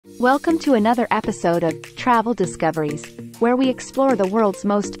Welcome to another episode of Travel Discoveries, where we explore the world's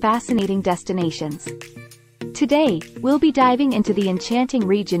most fascinating destinations. Today, we'll be diving into the enchanting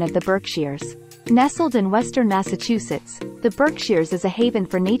region of the Berkshires. Nestled in western Massachusetts, the Berkshires is a haven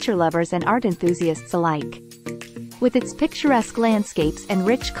for nature lovers and art enthusiasts alike. With its picturesque landscapes and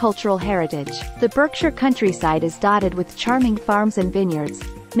rich cultural heritage, the Berkshire countryside is dotted with charming farms and vineyards,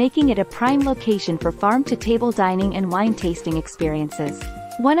 making it a prime location for farm-to-table dining and wine-tasting experiences.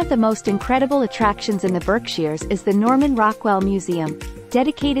 One of the most incredible attractions in the Berkshires is the Norman Rockwell Museum,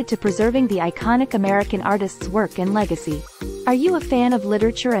 dedicated to preserving the iconic American artist's work and legacy. Are you a fan of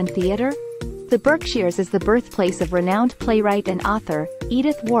literature and theater? The Berkshires is the birthplace of renowned playwright and author,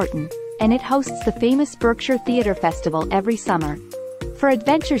 Edith Wharton, and it hosts the famous Berkshire Theatre Festival every summer. For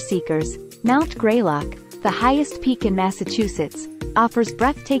adventure seekers, Mount Greylock, the highest peak in Massachusetts, offers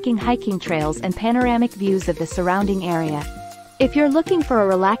breathtaking hiking trails and panoramic views of the surrounding area. If you're looking for a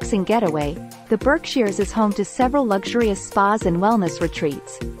relaxing getaway, the Berkshires is home to several luxurious spas and wellness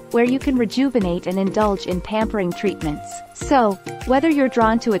retreats, where you can rejuvenate and indulge in pampering treatments. So, whether you're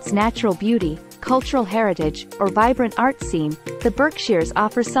drawn to its natural beauty, cultural heritage, or vibrant art scene, the Berkshires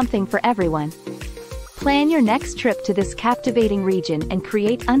offers something for everyone. Plan your next trip to this captivating region and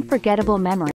create unforgettable memories.